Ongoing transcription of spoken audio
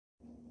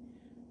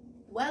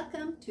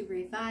Welcome to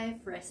Revive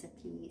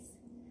Recipes.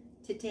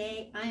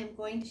 Today I am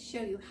going to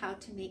show you how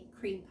to make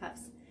cream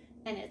puffs,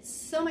 and it's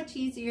so much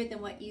easier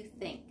than what you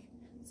think.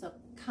 So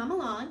come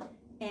along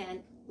and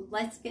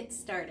let's get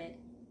started.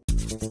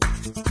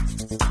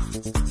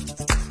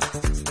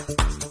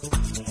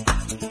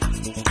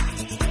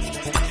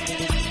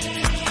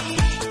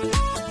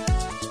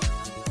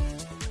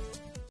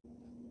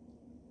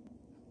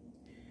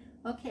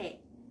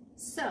 Okay,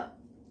 so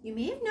you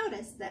may have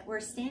noticed that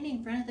we're standing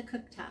in front of the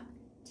cooktop.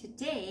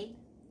 Today,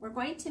 we're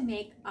going to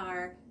make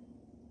our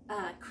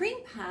cream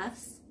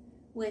puffs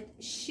with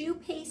choux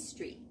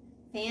pastry.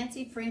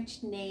 Fancy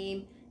French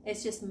name.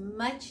 It's just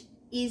much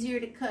easier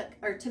to cook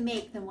or to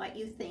make than what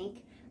you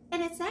think.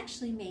 And it's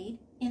actually made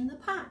in the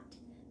pot.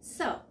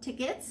 So, to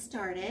get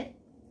started,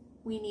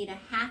 we need a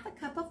half a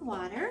cup of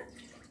water,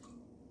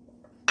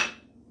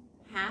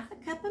 half a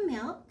cup of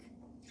milk,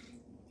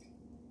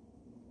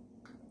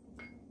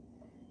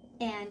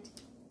 and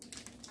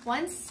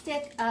 1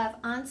 stick of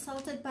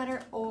unsalted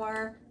butter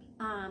or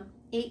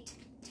 8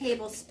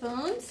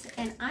 tablespoons.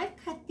 And I've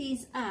cut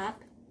these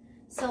up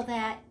so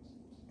that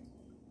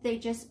they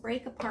just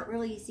break apart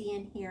real easy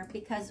in here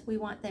because we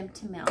want them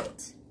to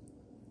melt.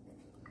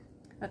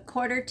 A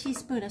 1/4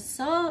 teaspoon of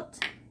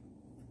salt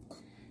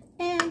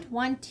and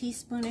 1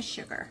 teaspoon of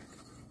sugar.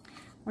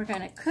 We're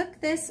going to cook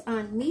this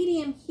on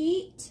medium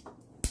heat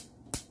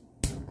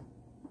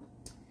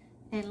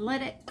and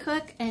let it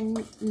cook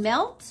and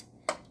melt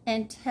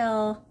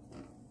until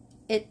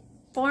it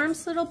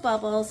forms little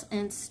bubbles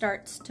and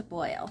starts to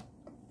boil.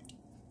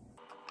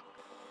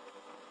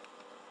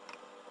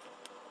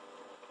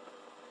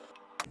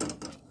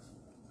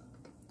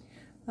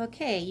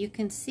 Okay, you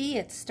can see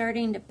it's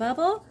starting to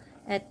bubble.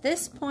 At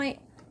this point,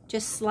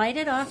 just slide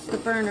it off the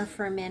burner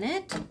for a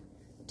minute.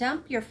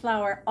 Dump your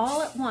flour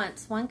all at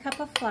once, 1 cup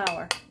of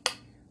flour,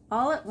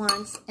 all at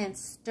once, and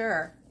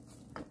stir.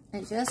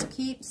 And just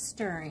keep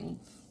stirring.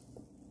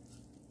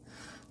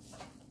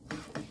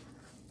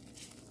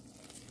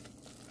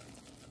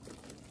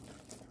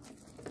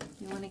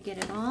 You want to get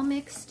it all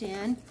mixed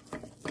in.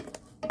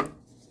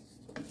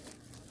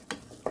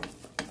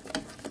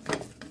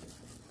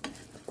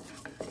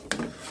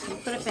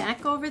 And put it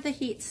back over the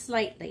heat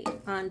slightly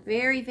on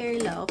very,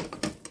 very low,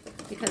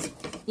 because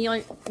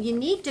you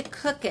need to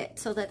cook it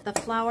so that the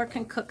flour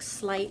can cook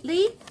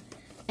slightly,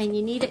 and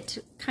you need it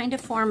to kind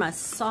of form a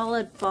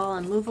solid ball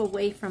and move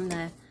away from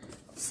the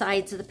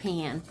sides of the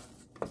pan.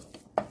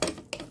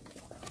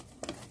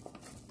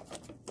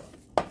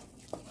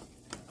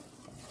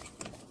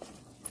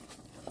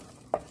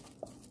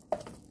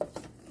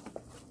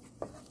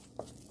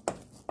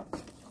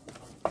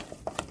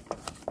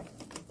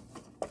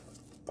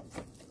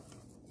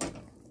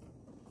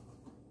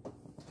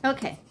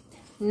 Okay,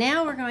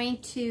 now we're going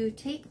to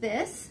take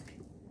this.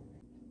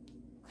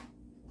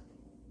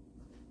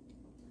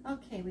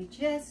 Okay, we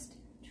just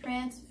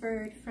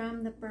transferred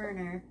from the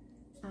burner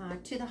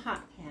to the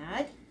hot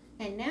pad,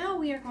 and now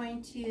we are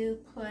going to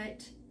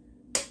put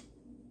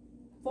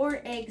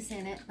 4 eggs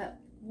in it, but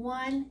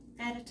 1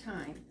 at a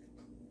time.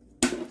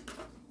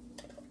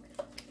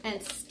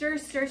 And stir,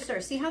 stir,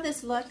 stir. See how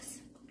this looks?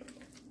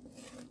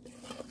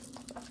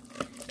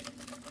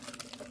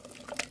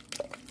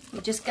 You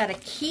just got to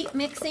keep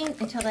mixing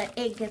until that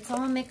egg gets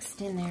all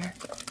mixed in there.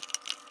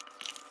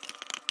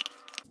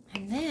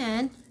 And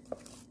then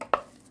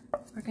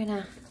we're going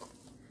to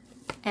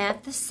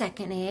add the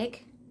second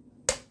egg.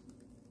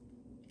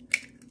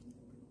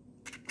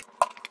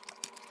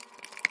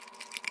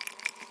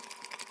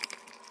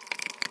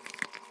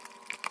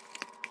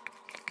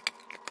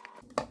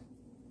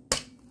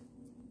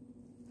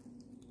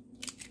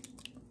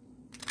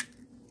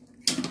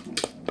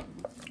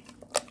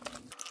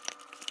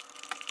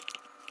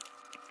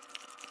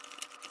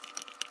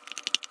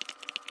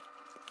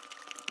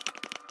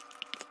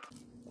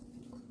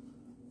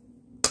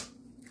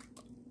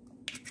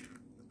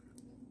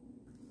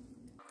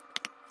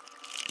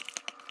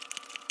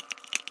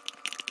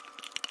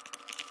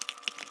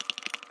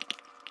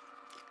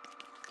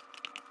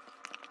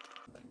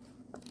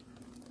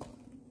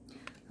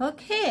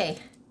 Okay,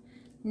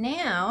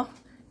 now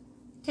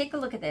take a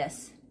look at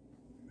this.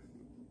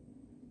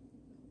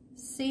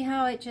 See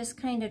how it just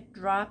kind of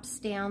drops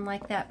down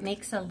like that,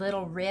 makes a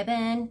little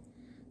ribbon?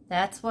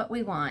 That's what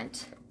we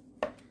want.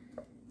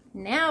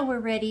 Now we're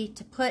ready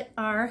to put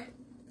our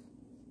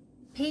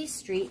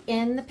pastry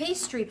in the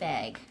pastry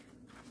bag.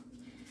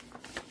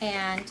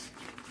 And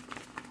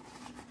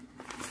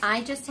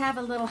I just have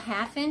a little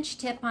 1/2-inch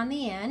tip on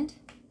the end.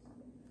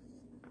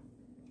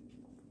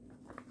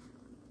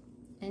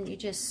 And you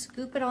just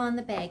scoop it all in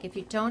the bag. If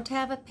you don't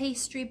have a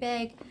pastry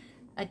bag,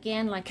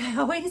 again, like I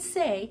always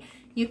say,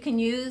 you can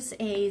use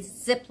a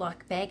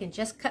Ziploc bag and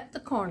just cut the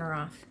corner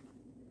off.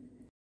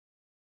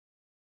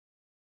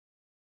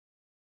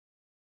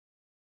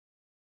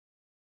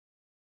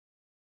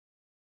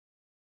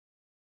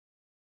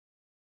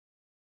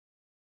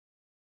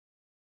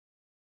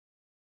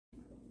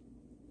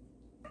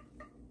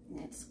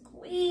 And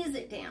squeeze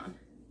it down.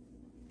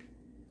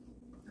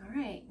 All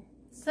right,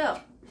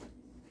 so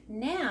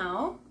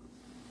now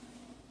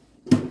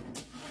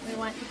we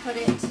want to put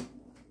it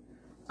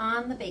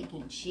on the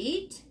baking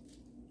sheet.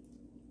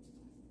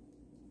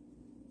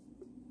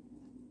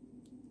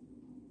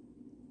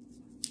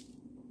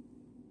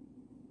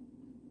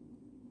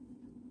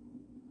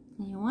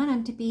 And you want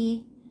them to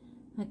be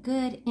a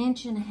good 1.5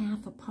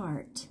 inches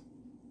apart.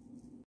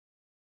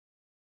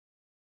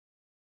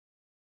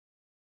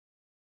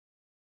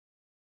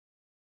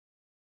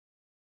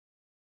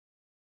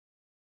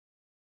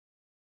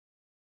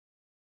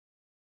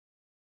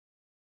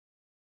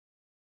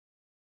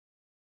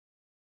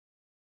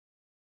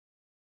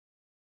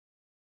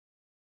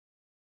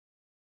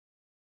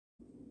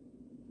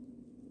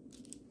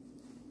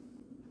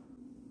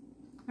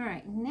 All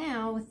right,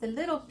 now with the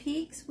little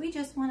peaks, we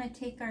just want to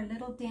take our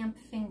little damp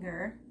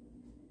finger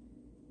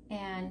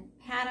and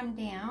pat them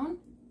down.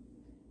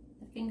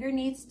 The finger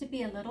needs to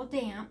be a little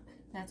damp.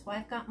 That's why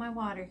I've got my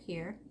water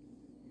here.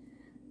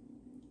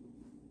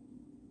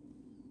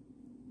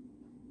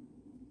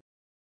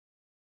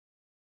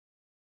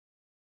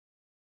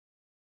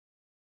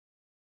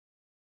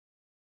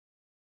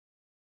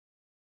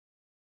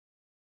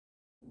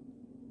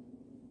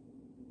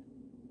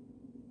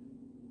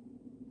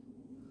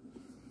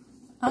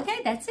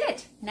 Okay, that's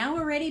it. Now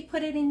we're ready to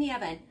put it in the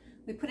oven.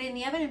 We put it in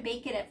the oven and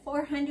bake it at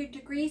 400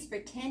 degrees for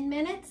 10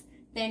 minutes.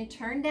 Then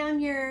turn down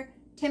your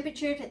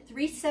temperature to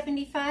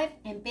 375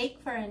 and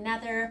bake for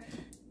another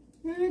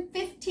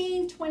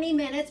 15-20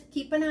 minutes.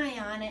 Keep an eye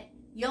on it.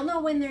 You'll know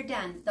when they're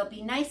done. They'll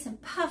be nice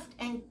and puffed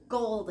and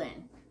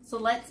golden. So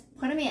let's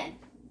put them in.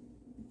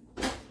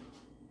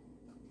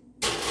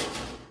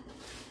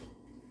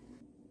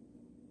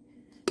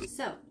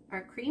 So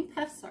our cream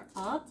puffs are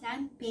all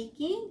done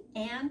baking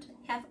and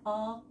have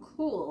all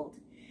cooled.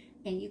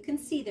 And you can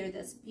see they're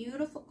this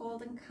beautiful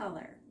golden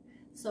color.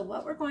 So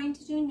what we're going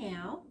to do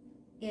now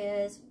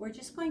is we're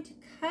just going to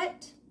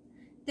cut.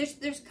 There's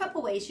a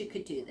couple ways you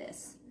could do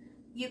this.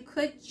 You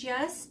could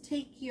just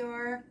take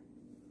your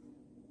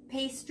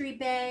pastry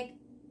bag,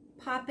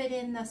 pop it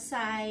in the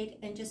side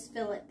and just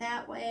fill it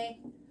that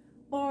way.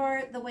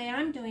 Or the way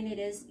I'm doing it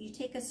is you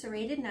take a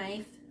serrated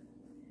knife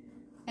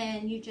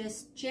and you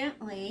just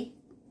gently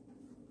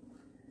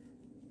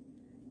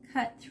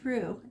cut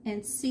through,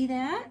 and see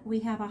that? We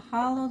have a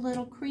hollow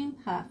little cream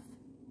puff.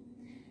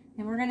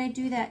 And we're going to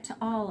do that to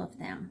all of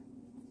them.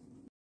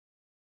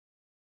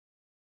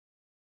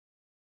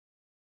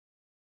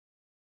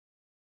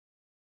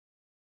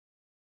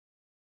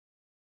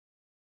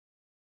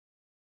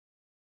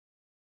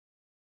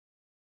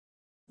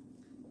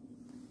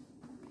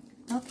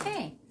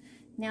 Okay,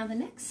 now the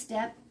next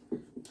step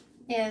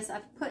is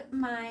I've put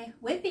my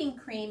whipping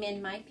cream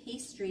in my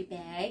pastry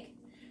bag,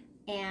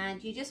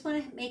 and you just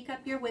want to make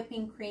up your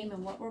whipping cream,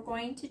 and what we're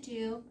going to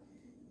do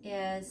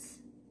is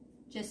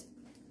just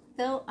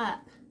fill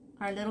up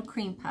our little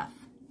cream puff.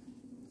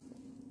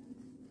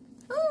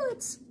 Oh,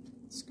 it's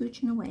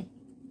scooching away.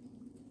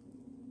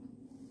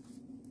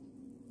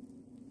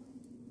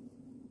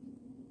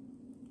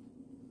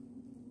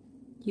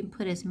 You can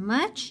put as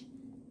much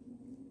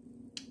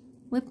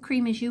whipped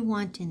cream as you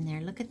want in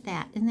there. Look at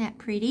that. Isn't that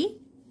pretty?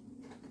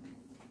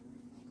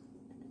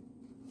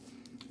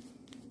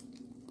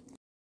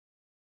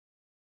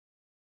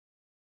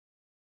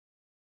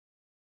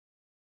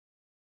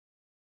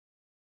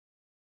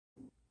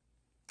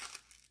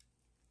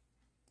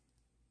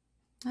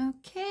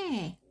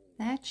 Okay,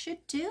 that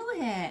should do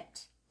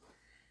it.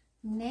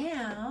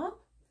 Now,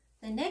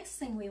 the next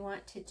thing we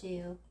want to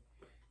do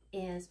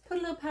is put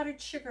a little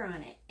powdered sugar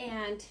on it.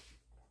 And,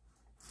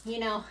 you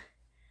know,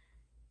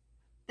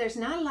 there's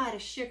not a lot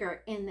of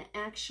sugar in the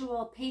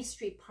actual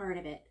pastry part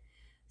of it.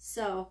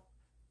 So,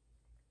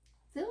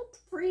 feel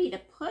free to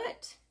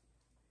put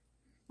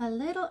a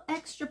little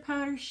extra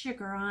powdered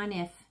sugar on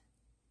if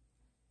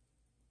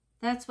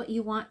that's what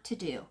you want to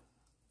do.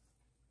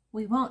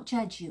 We won't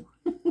judge you.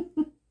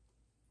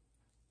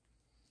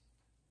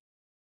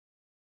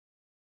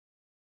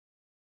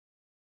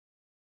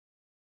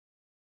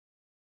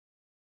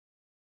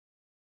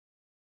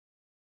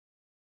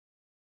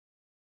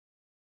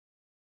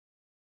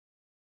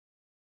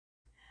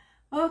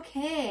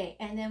 Okay,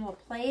 and then we'll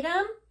plate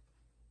them,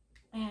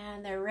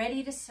 and they're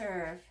ready to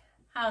serve.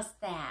 How's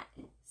that?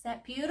 Is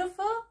that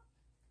beautiful?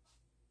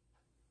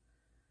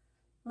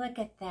 Look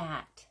at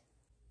that.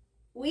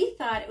 We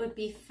thought it would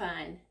be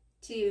fun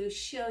to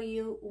show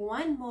you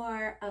one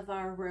more of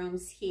our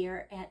rooms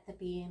here at the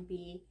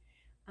B&B.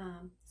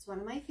 It's one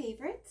of my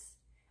favorites,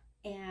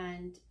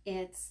 and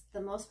it's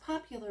the most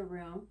popular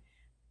room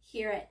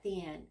here at the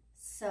inn.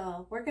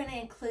 So we're going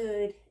to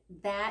include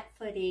that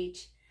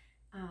footage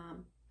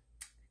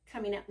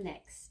coming up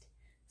next.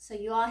 So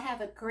you all have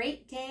a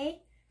great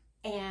day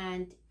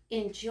and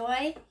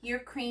enjoy your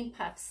cream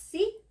puffs.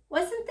 See,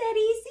 wasn't that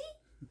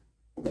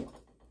easy?